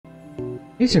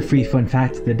Here's your free fun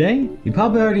fact of the day. You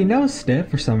probably already noticed it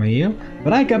for some of you,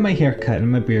 but I got my hair cut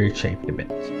and my beard shaped a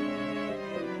bit.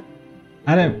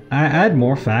 I had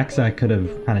more facts I could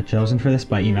have kind of chosen for this,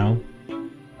 but you know,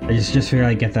 I just figured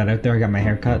I'd get that out there. I got my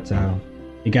hair cut, so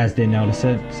you guys didn't notice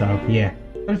it, so yeah,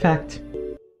 fun fact.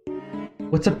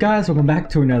 What's up guys, welcome back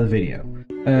to another video.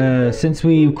 Since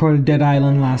we recorded Dead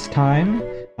Island last time,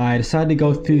 I decided to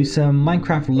go through some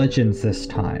Minecraft Legends this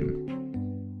time.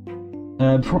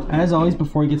 As always,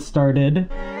 before we get started,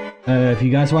 if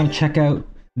you guys want to check out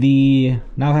the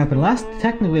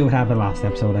technically what happened last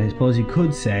episode, I suppose you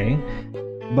could say,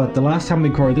 but the last time we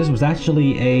recorded this was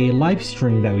actually a live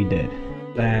stream that we did.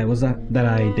 That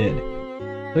I did.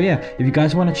 So yeah, if you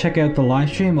guys want to check out the live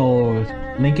stream, I'll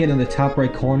link it in the top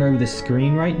right corner of the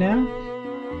screen right now.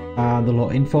 The little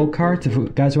info card. If you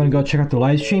guys want to go check out the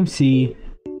live stream, see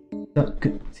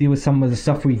what some of the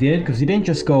stuff we did, because we didn't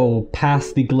just go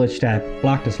past the glitch that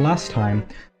blocked us last time.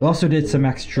 We also did some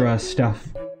extra stuff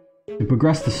to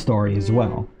progress the story as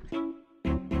well.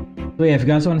 So yeah, if you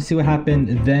guys want to see what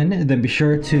happened then be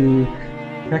sure to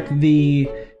check the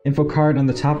info card on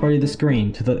the top right of the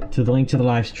screen to the link to the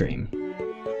live stream.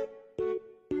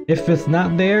 If it's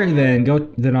not there,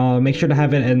 then I'll make sure to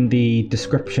have it in the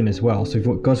description as well. So if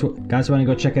you guys want to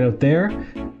go check it out there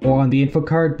or on the info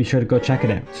card, be sure to go check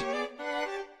it out.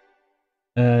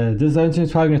 This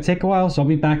is probably going to take a while, so I'll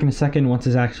be back in a second once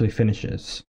this actually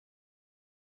finishes.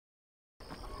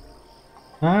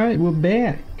 Alright, we're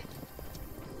back.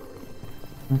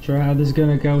 Not sure how this is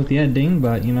going to go with the editing,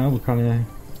 but you know, we'll kind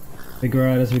of figure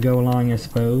out as we go along, I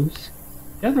suppose.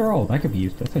 Yeah, they're old. That could be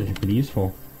used. That's actually pretty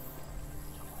useful.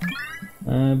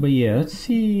 But yeah, let's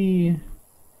see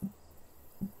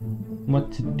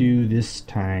what to do this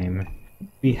time.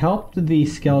 We helped the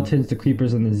skeletons, the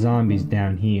creepers, and the zombies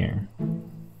down here.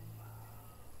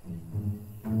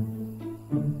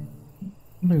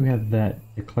 I don't think we have that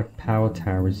to collect power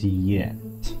towers yet.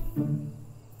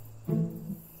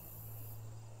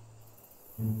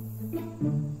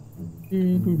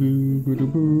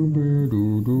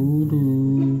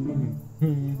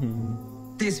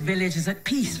 This village is at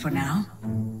peace for now.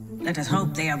 Let us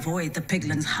hope they avoid the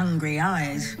piglins' hungry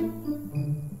eyes.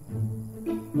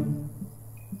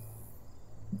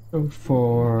 So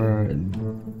for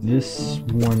this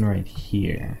one right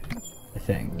here, I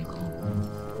think.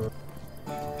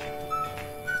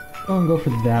 Go for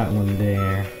that one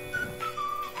there.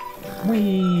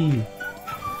 Whee!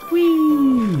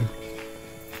 Whee!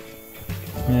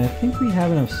 And I think we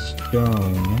have enough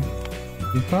stone.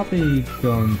 We'll probably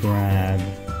go and grab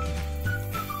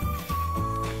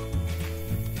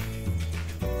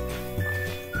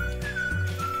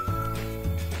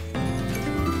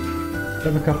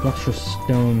a couple extra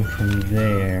stone from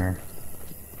there.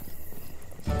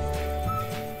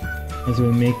 As we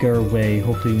make our way,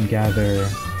 hopefully we can gather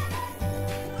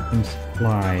some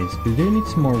supplies. We do need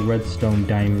some more redstone,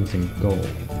 diamonds, and gold.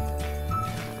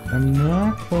 I'm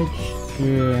not quite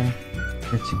sure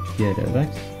where to get it.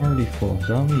 That's already full,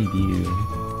 so I'll need you.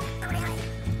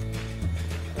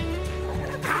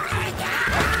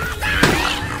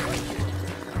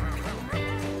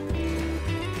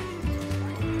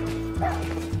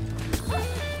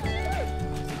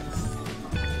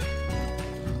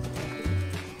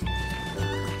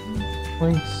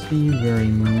 Don't see very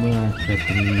much at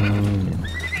the moment.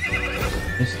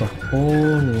 Just a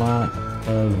whole lot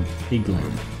of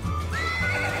piglins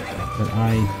that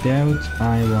I doubt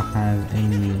I will have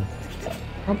any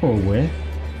trouble with,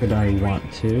 could I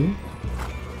want to.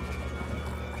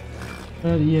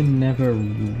 But you never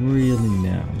really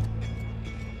know.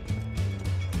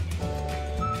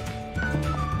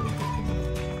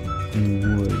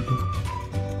 Wood.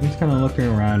 I'm just kind of looking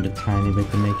around a tiny bit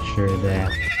to make sure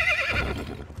that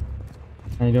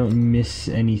I don't miss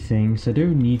anything, so I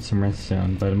do need some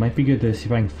redstone, but it might be good to see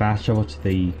if I can fast travel to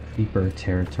the creeper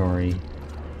territory.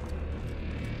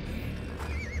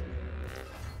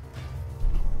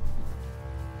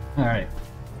 Alright,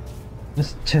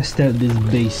 let's test out this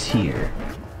base here.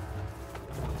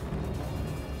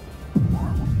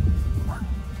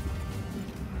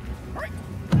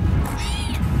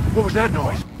 What was that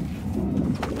noise?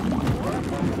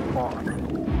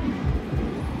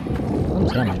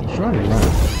 Run.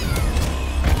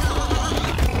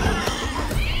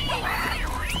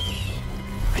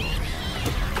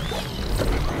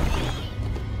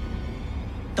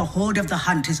 The Horde of the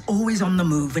Hunt is always on the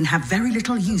move and have very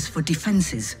little use for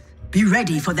defenses. Be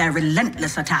ready for their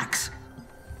relentless attacks.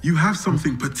 You have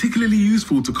something particularly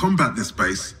useful to combat this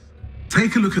base.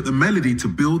 Take a look at the melody to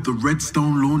build the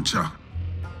redstone launcher.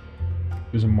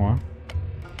 There's more.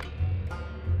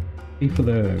 Wait for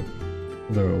the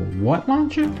The what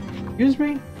launcher? Excuse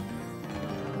me?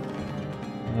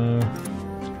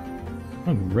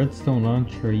 What redstone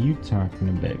launcher are you talking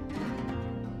about?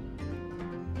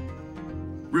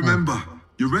 Remember,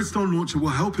 your redstone launcher will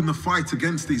help in the fight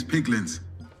against these piglins.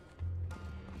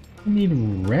 You need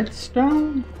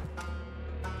redstone?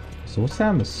 So what's that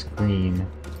on the screen?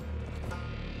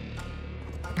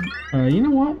 You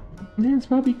know what? Yeah, it's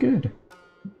probably good.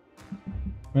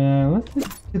 Let's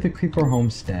get to the Creeper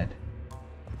Homestead.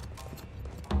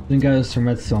 Then got some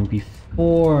redstone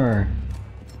before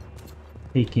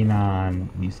taking on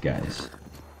these guys.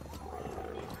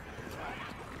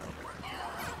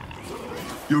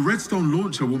 Your redstone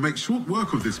launcher will make short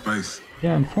work of this base.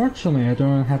 Yeah, unfortunately I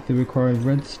don't have the required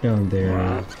redstone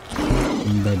there,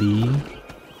 buddy.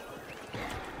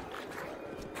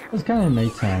 It's kind of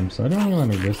nighttime, so I don't really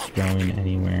want to risk going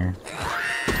anywhere.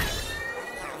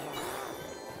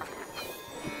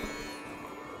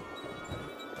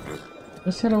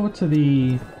 Let's head over to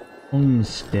the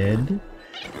homestead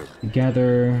to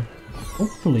gather,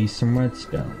 hopefully, some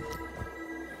redstone.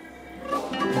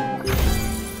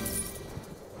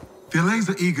 The Allays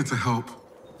are eager to help.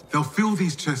 They'll fill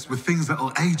these chests with things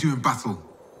that'll aid you in battle.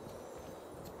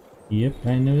 Yep,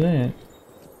 I know that.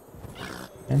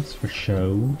 That's for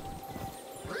show.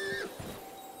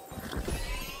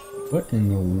 What in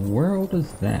the world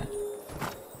is that?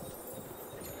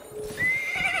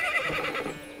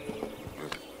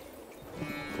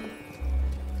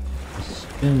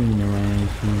 Spinning around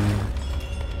here.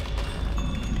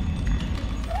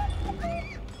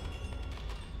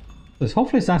 So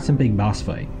hopefully it's not some big boss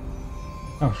fight.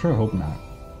 Oh, sure hope not.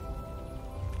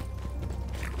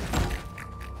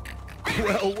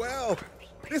 Well, well,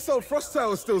 this old frost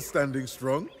tower's still standing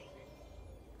strong.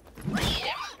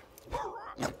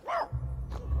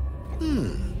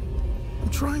 I'm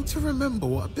trying to remember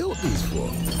what I built these for.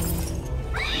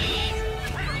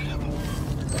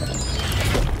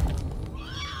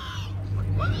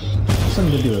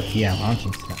 Something to do with, yeah,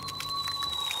 launching stuff.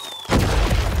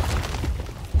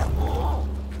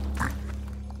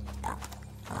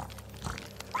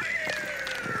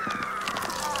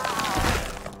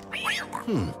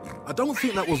 I don't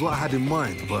think that was what I had in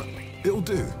mind, but it'll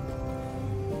do.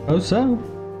 Oh, so?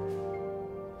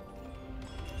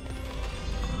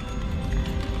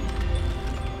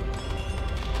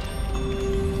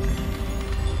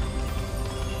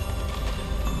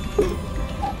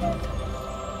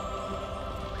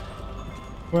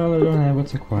 Well, I don't have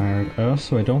what's required.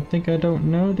 Also, I don't think I don't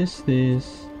notice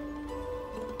this.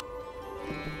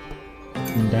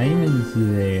 Diamonds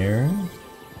there.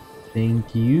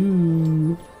 Thank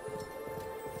you.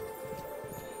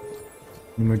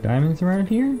 Any more diamonds around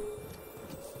here?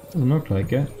 Doesn't look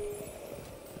like it.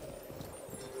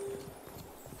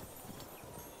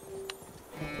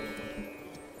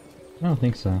 I don't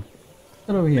think so.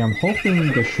 But over here, I'm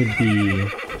hoping there should be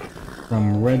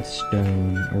some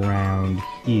redstone around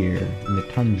here in the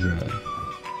tundra.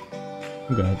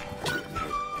 Oh god.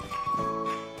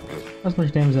 Not as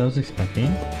much damage as I was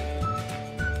expecting.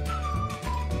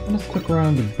 Let's look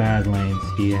around the Badlands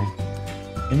here.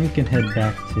 Then we can head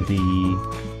back to the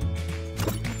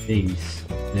base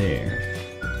there.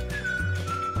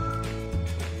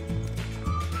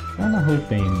 Kinda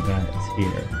hoping that it's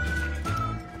here.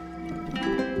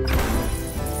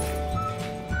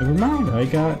 Never mind, I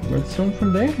got redstone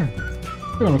from there.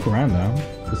 Still gonna look around though.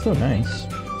 It's still nice.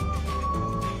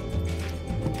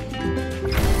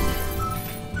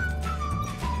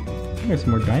 I got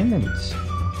some more diamonds.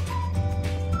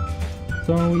 It's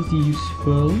always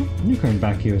useful. You coming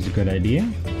back here is a good idea.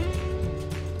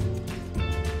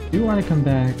 Do want to come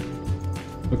back,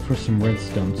 look for some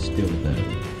redstone still though.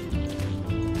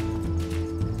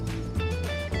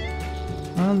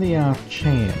 On the off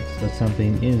chance that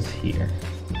something is here.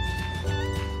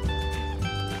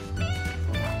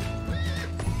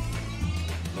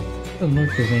 Doesn't look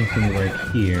like there's anything right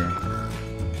here.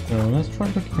 So let's try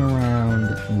looking around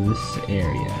this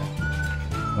area.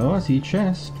 Oh, I see a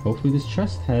chest. Hopefully this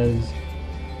chest has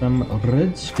some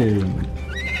redstone.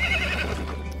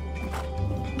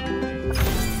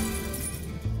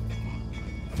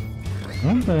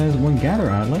 Well, there's one gather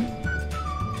outlet.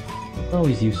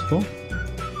 Always useful.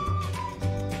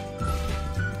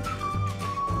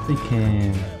 We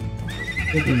can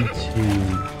get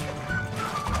into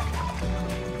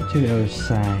the other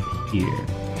side here.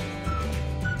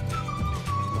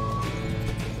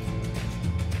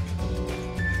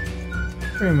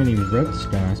 Very many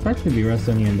redstone. I expect to be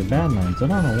redstone here in the Badlands. I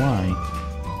don't know why.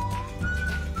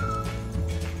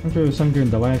 I'm sure it was some during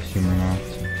the live stream or not.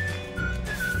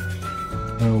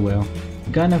 Oh well.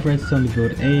 Got enough redstone to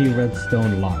build a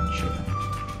redstone launcher.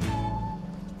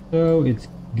 So it's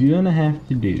gonna have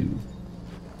to do.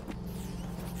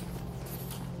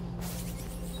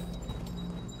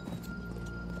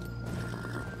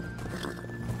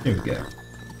 There we go.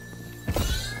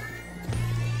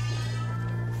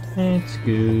 Let's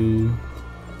go.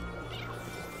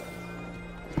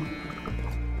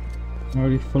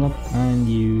 Already full up and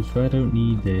used, so I don't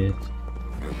need it.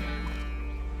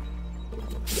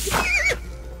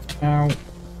 Ow.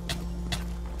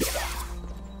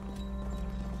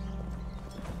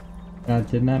 I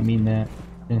did not mean that.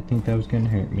 Didn't think that was gonna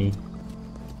hurt me.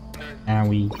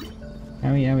 Owie.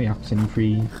 Owie, owie, oxen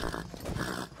free.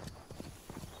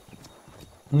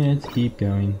 Let's keep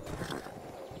going.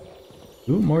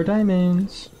 Ooh, more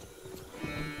diamonds!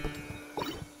 I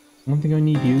don't think I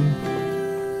need you.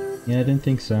 Yeah, I didn't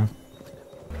think so.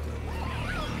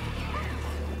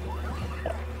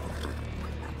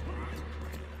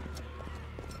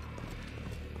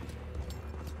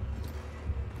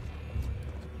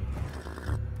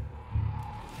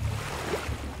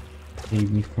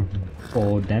 Save me from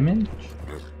fall damage.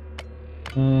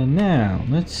 Now,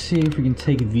 let's see if we can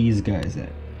take these guys out.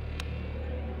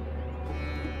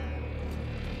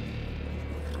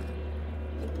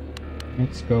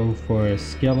 Let's go for a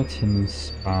skeleton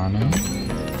spawner,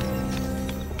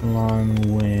 along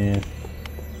with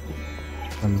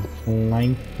some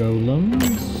plank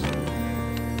golems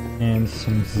and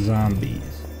some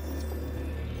zombies,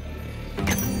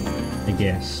 I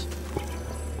guess.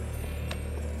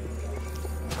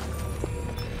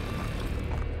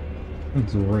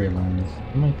 Let's realize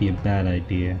it might be a bad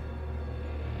idea.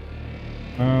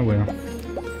 Oh well.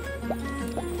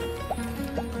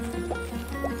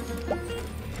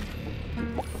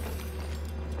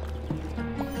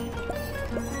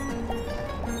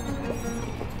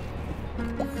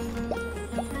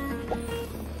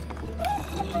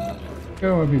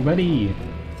 Go everybody!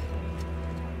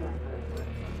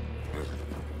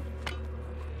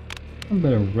 How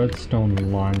about a redstone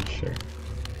launcher?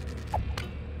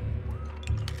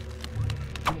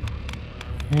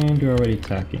 And you're already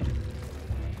talking.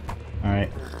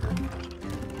 Alright.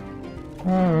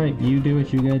 Alright, you do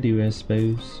what you gotta do, I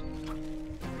suppose.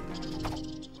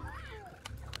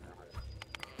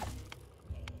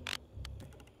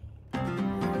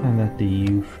 I'm at the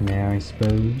you for now, I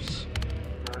suppose.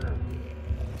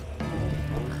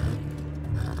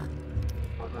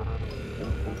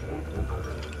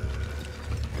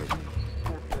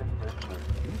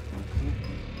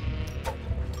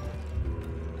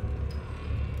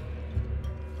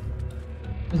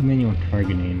 There's manual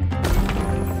target aim.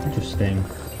 Interesting.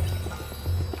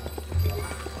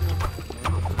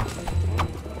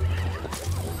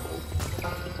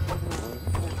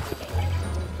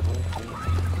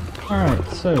 Alright,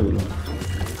 so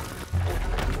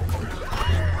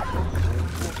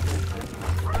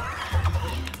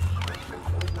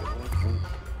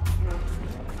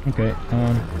okay,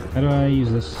 how do I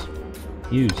use this?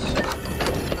 Use.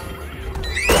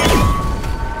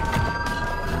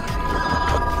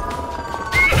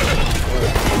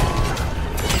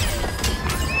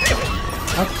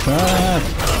 Attack!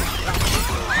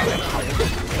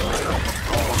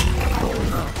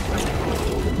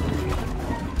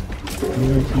 I'm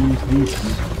going to use these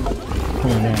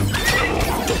pulling down.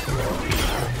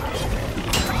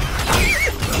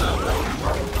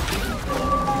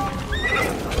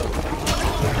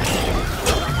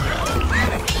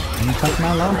 And touch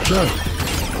my launcher!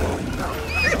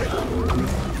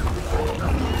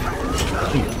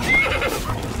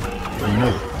 No.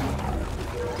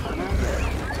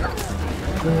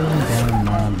 Down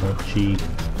my butt cheek.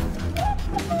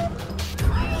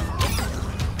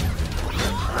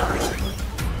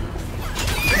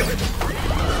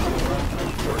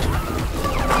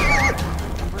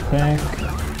 Back.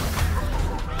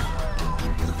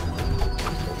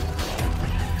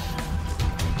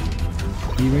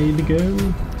 You ready to go?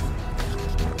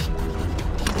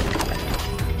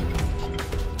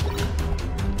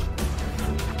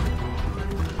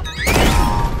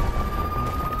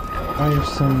 Fire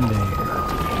Sunday.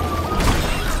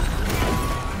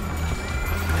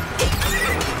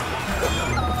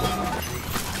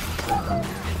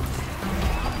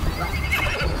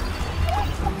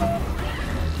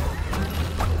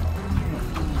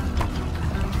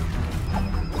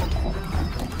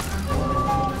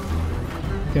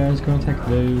 Guys, go attack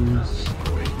those.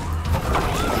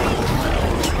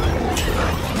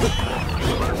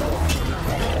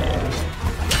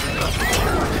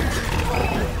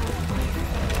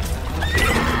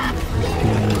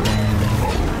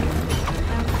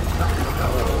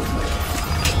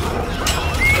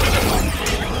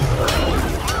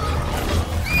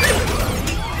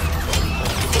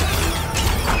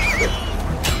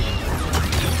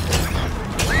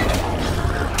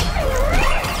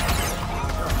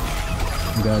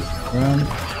 Run.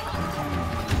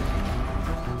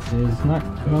 This is not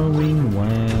going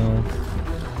well.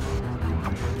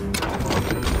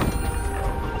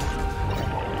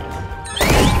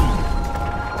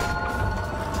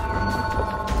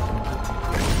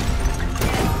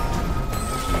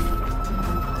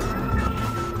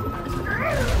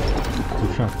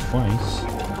 Shot twice.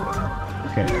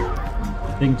 Okay.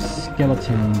 I think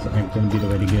skeletons are going to be the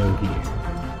way to go here.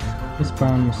 Let's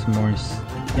spawn some more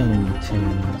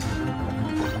skeletons.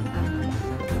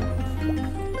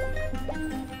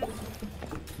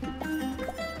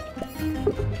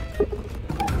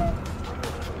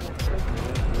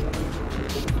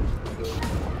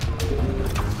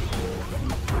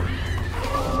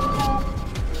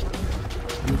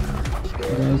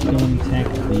 Let's go and attack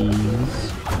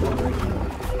these.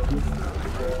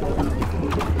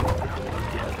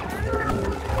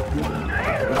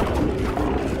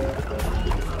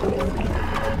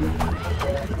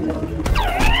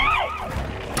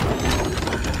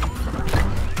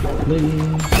 Please.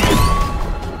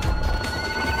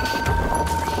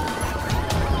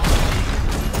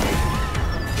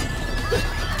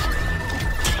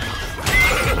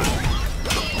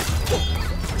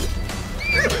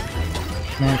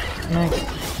 Smack, smack,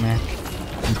 smack.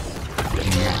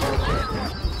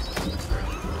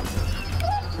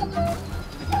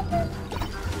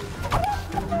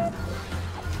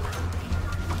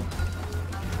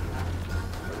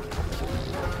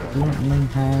 Certainly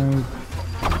have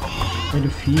quite a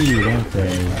few, don't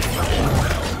they?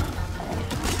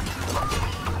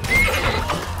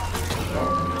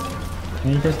 Can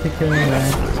you just take care of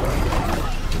that?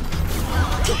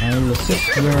 I will assist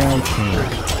where I can.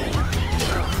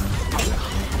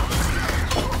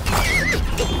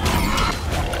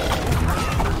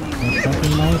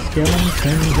 Attacking my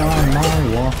skeletons on my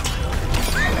walk.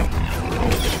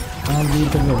 That'd be a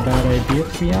bit of a bad idea,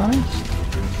 to be honest.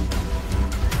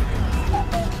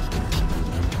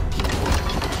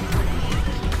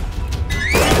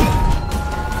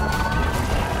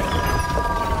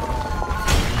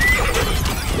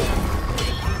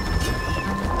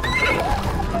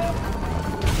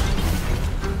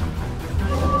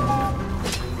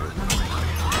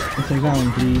 Take that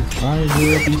one, please. I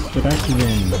will be split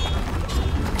again.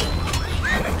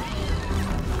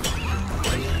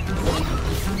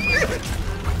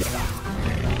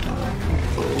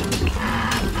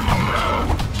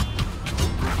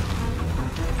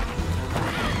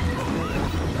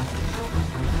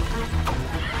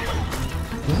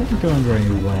 This isn't going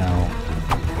very well.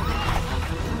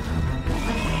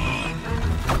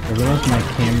 I realize my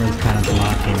camera's kind of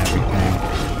blocking everything.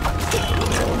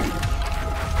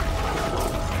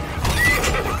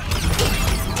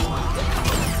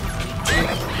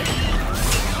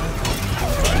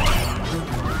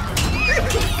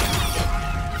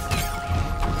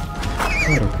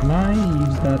 Can I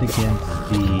use that against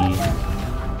the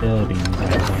buildings, I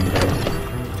wonder?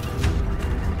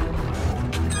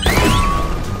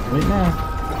 Wait now.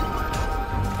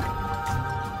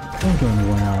 Ain't going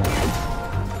well.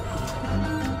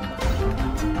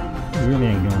 It really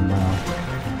ain't going well.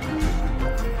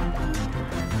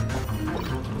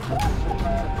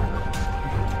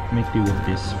 Make do with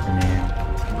this for now.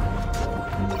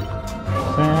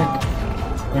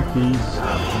 Back, please.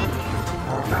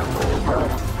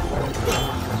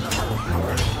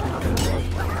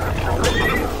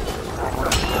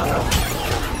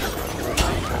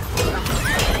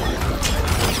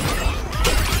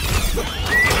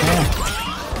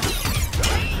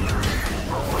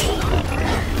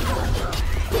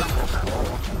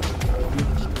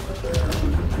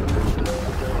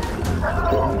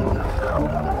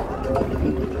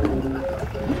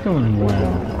 It's going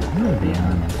well, I'm gonna be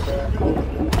honest.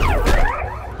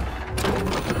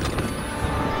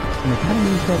 Like, how do you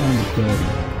use that on the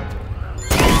building?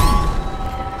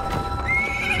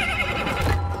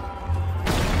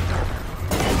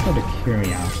 Out of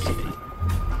curiosity.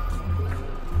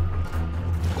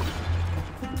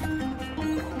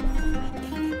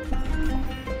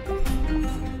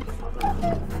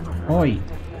 Oi!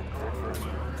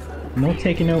 No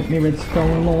taking out my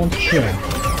redstone launcher.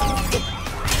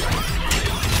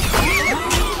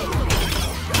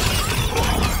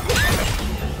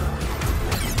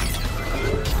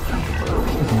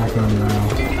 It's not going well.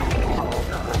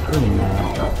 Really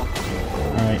not.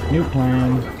 Alright, new plan.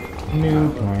 New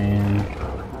plan.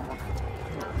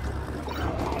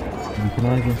 And can I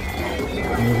just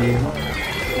move you?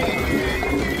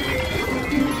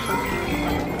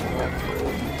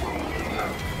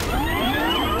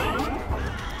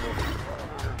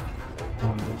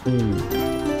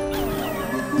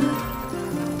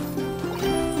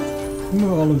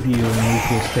 move all of you and move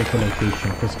to a safer location,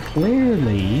 because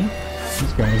clearly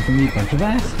this guy is going to be a bunch of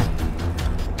assholes.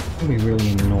 It's going to be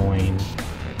really annoying.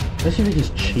 Especially if they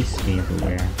just chase me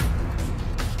everywhere.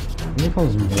 Let me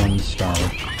pose 1 star.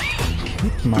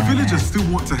 The villagers still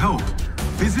want to help.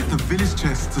 Visit the village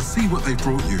chest to see what they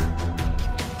brought you.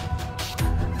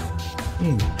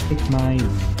 Hey, kick my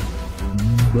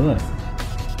butt.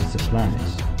 The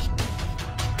supplies.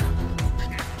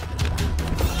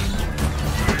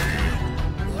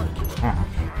 Ah.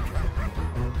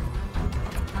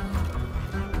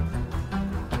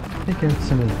 Pick out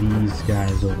some of these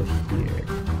guys over here.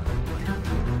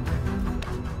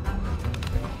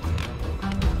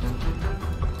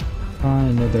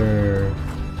 Find another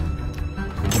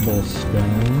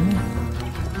cobblestone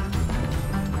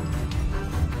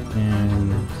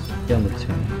and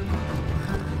skeleton,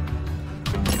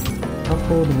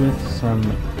 coupled with some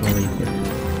reaper.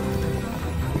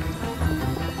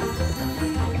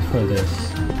 For this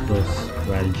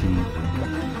strategy.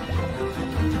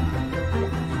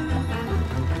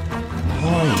 Oh.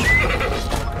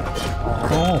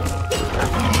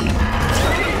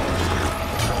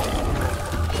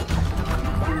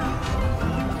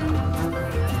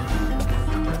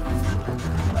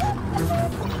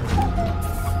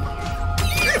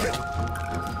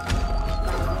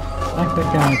 Back the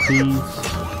guy, please.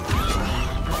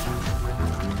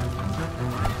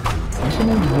 I can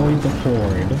avoid the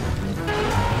horde. I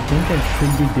think I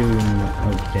should be doing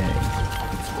okay.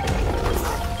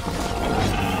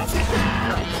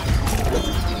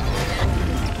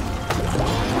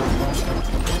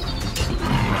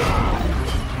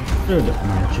 Should,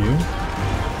 mind you.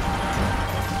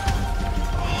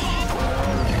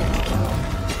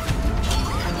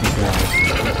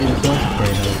 It's all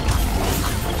afraid of.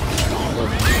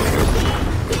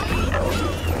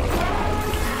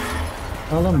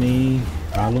 Follow me,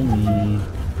 follow me.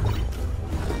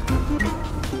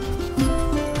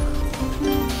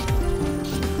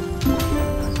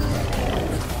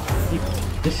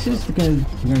 This is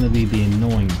gonna be the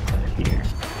annoying part here.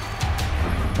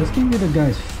 Let's give you the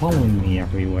guys following me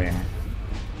everywhere.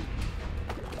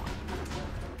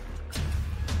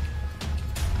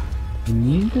 We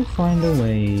need to find a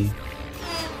way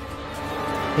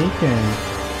to take out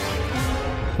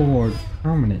horde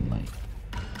permanently.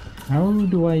 How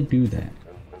do I do that?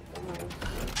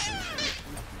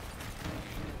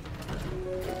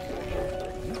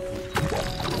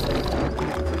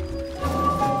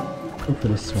 Go for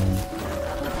this one.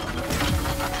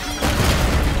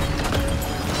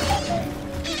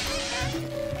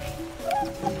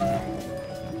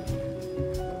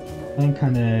 I'm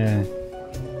kinda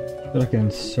like an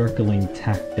encircling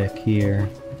tactic here.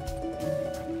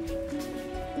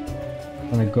 I'm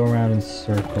gonna go around in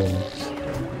circles.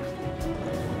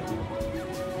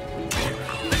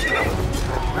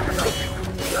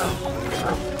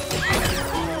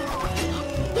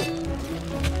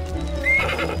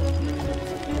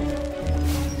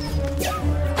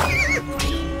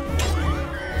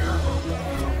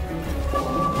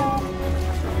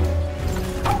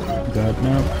 God,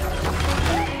 no.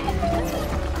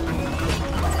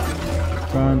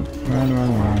 Run, run, run,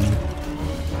 run.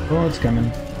 Oh, it's coming.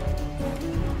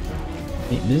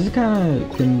 This is kind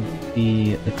of going to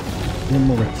be a bit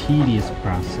more of a tedious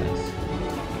process.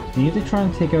 You need to try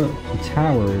and take out the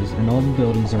towers and all the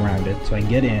buildings around it so I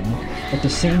get in. At the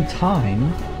same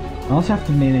time, I also have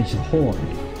to manage the horde.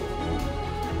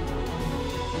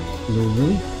 They're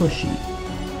really pushy.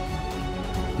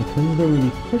 Because they're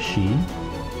really pushy,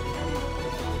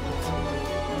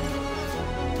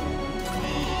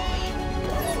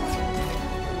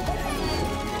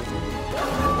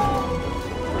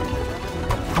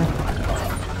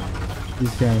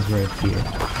 these guys right here.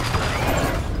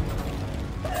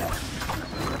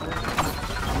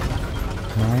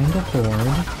 Find the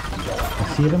horde. I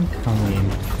see them coming.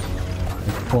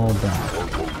 And fall back.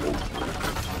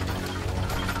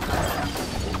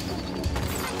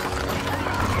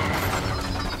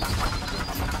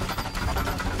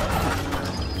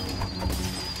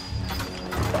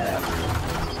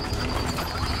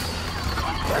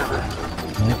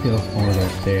 Might be a horde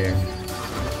up there.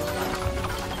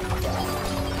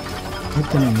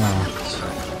 Opening out.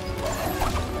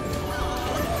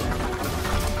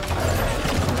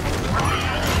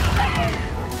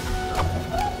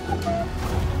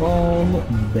 Fall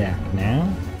back now.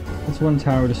 That's one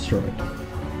tower destroyed.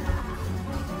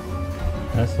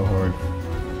 That's the horde.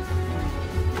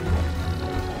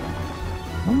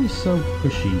 Why are you so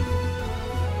pushy?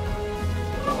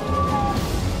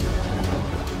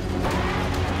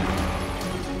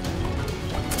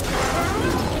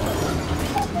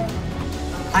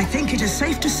 I I think it is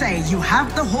safe to say you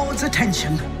have the Horde's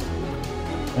attention.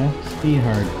 That's the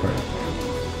hard part.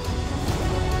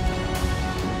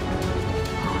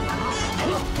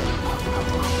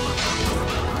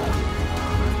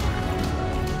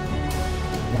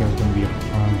 I think there's gonna be a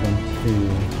problem too.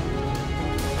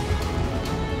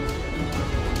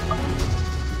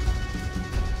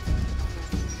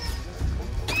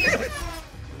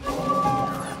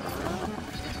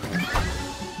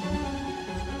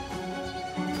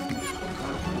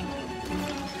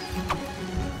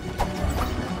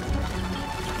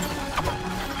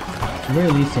 At the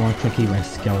very least, I want to keep my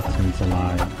skeletons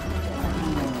alive.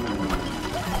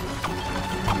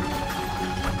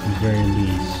 At the very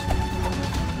least.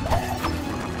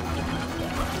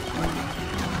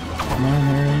 Come on,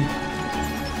 hurry.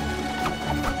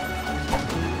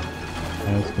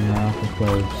 That's been awful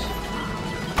close.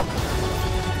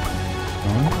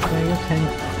 Don't pay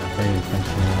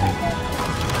attention, right?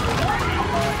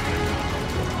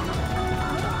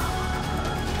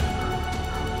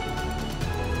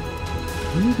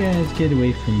 You guys get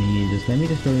away from me and just let me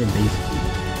destroy your base.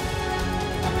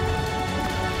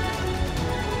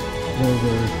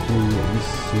 Over to this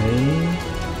way.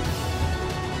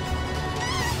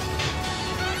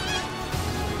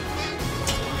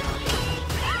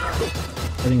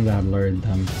 I think that lured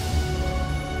them.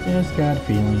 Just got a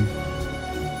feeling.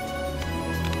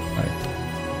 Alright.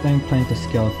 Then plant a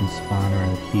skeleton spawner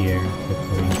out here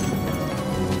quickly.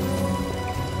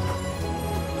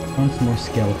 Want some more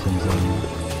skeletons in.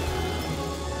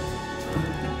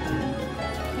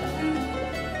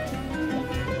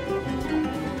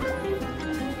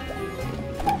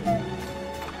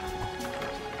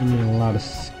 I need a lot of.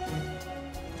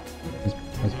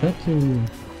 I was about to.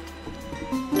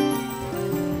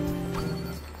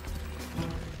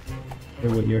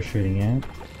 Hear what you're shooting at.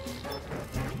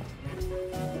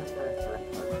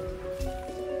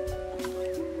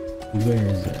 Where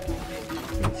is it?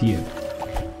 It's you.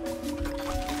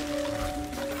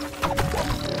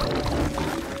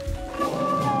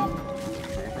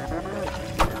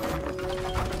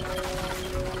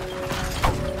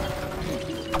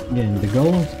 Again, the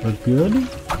goals are good,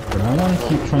 but I want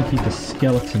to try and keep the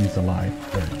skeletons alive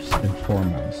first and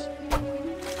foremost.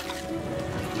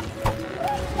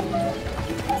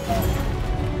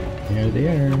 There they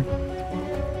are.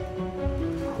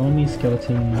 Follow me,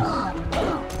 skeletons.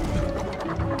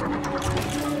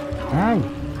 Ow!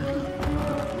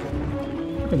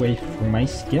 Get away from my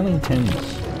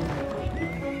skeletons.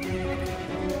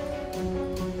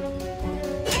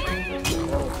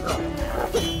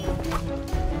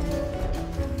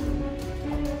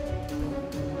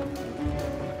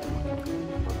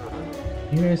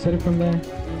 You guys set it from there?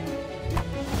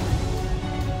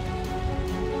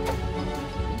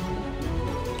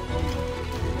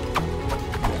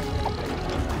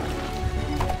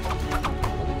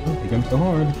 Oh, here comes the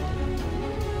Horde.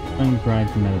 Try and drive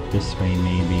them out this way,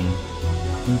 maybe.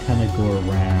 And kind of go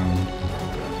around.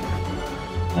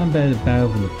 I'm about to battle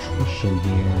with attrition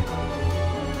here.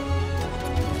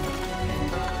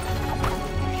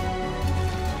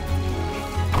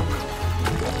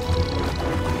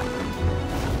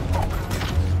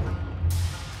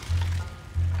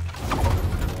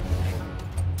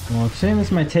 Well, saying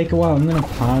this might take a while, I'm gonna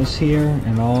pause here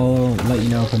and I'll let you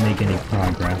know if I make any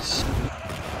progress.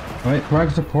 Alright,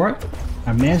 progress report.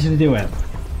 I managed to do it.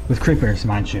 With creepers,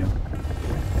 mind you.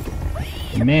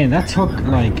 Man, that took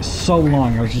like so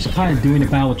long. I was just kind of doing a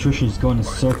battle with Trisha, just going in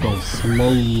circles,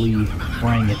 slowly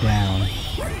weighing it down.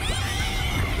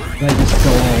 Then I just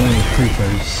go all in with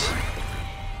creepers.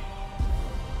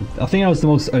 I think that was the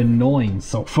most annoying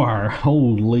so far.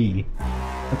 Holy.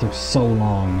 That took so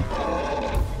long.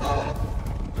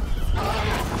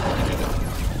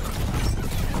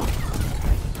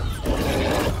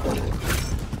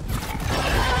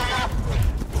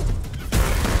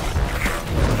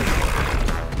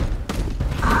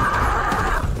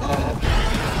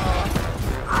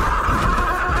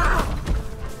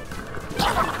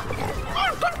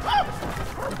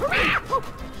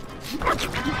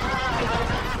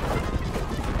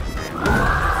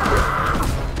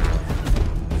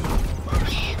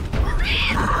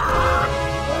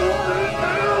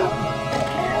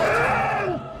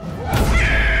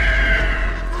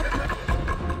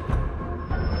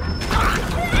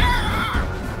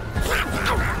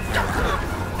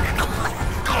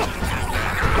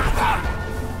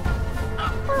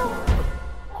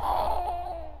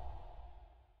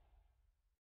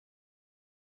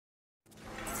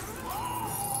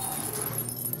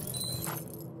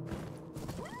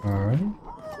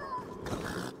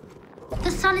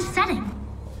 The sun is setting.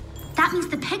 That means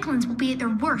the piglins will be at their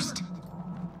worst.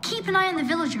 keep an eye on the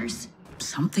villagers.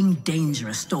 Something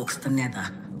dangerous stalks the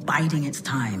Nether, biding its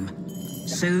time.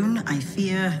 Soon, I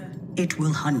fear, it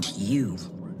will hunt you.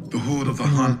 The Horde of the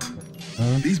Hunt.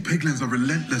 These piglins are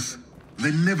relentless.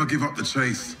 They never give up the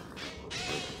chase.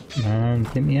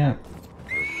 Get me up.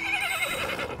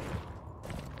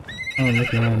 Oh,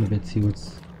 look around a bit, see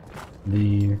what's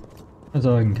the... That's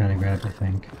all I can kind of grab, I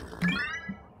think.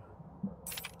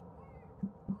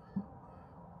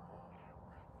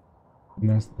 And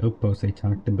that's the outpost I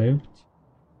talked about.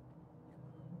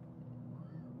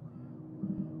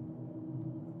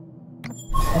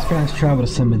 Let's perhaps travel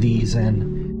to some of these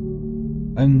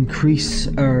and increase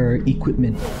our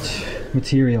equipment,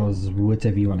 materials,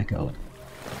 whatever you want to call it.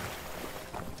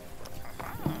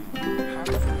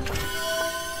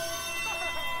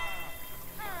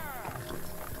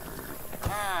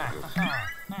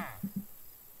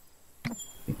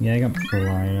 Yeah, I got my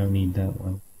fly, I don't need that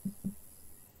one.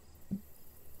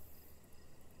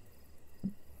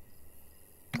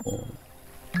 Coal.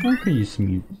 I could use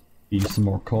some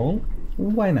more coal.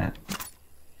 Why not?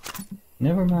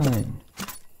 Never mind.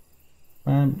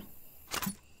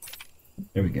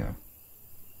 There we go.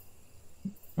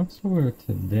 That's over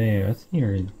to there. That's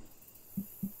near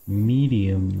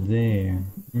medium there.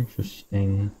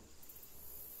 Interesting.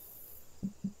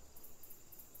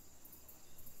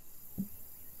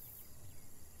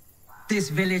 This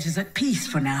village is at peace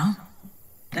for now.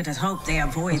 Let us hope they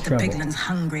avoid the piglins'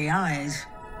 hungry eyes.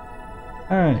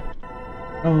 Alright.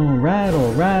 Alright,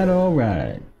 alright,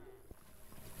 alright.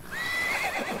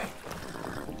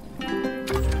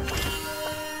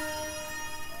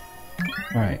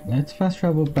 Alright, let's fast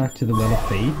travel back to the Well of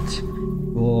Fate.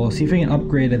 We'll see if we can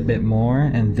upgrade a bit more,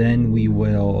 and then we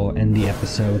will end the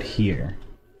episode here.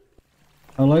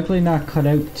 I'll likely not cut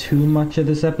out too much of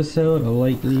this episode. I'll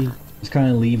likely just kind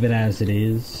of leave it as it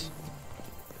is.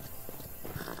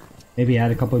 Maybe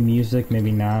add a couple of music,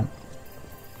 maybe not.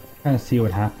 Kind of see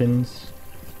what happens.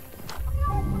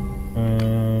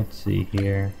 Let's see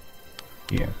here.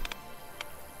 Here.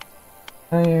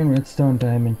 Iron, redstone,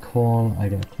 diamond, coal. I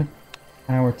gotta click.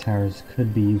 Power towers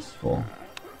could be useful,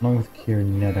 along with cure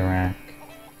netherrack.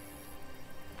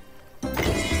 Go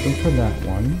for that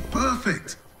one.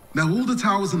 Perfect! Now all the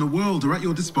towers in the world are at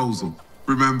your disposal.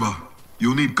 Remember,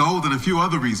 you'll need gold and a few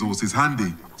other resources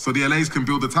handy, so the LAs can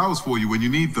build the towers for you when you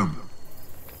need them.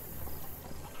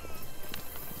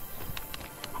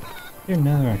 Cure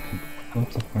netherrack.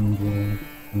 What's 100?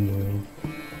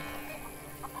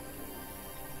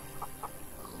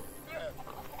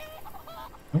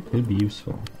 That could be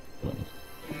useful.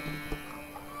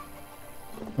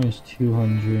 There's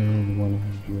 200,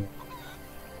 100.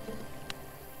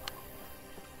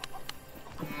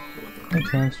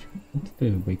 Let's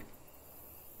do wait.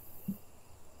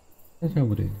 Let's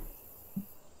over there.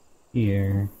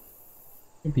 Here.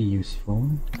 Could be useful.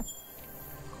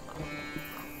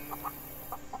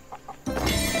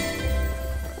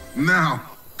 Now,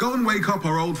 go and wake up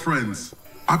our old friends.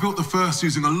 I built the first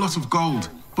using a lot of gold,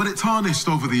 but it tarnished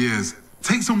over the years.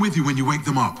 Take some with you when you wake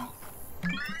them up.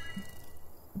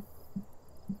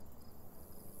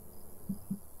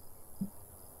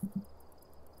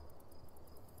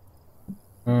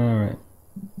 Alright.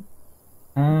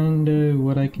 And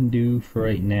what I can do for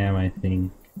right now, I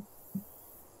think.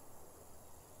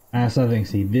 So I think,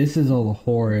 see, this is all the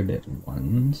Horde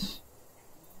ones.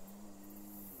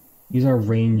 These are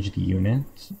ranged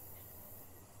units.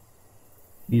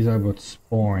 These are about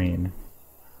sporing.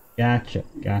 Gotcha,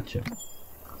 gotcha.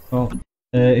 Well,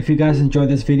 if you guys enjoyed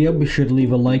this video, be sure to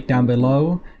leave a like down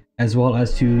below, as well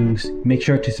as to make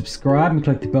sure to subscribe and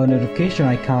click the bell notification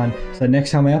icon so that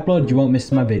next time I upload you won't miss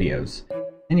my videos.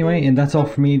 Anyway, and that's all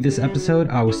for me this episode.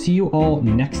 I will see you all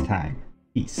next time.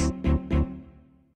 Peace.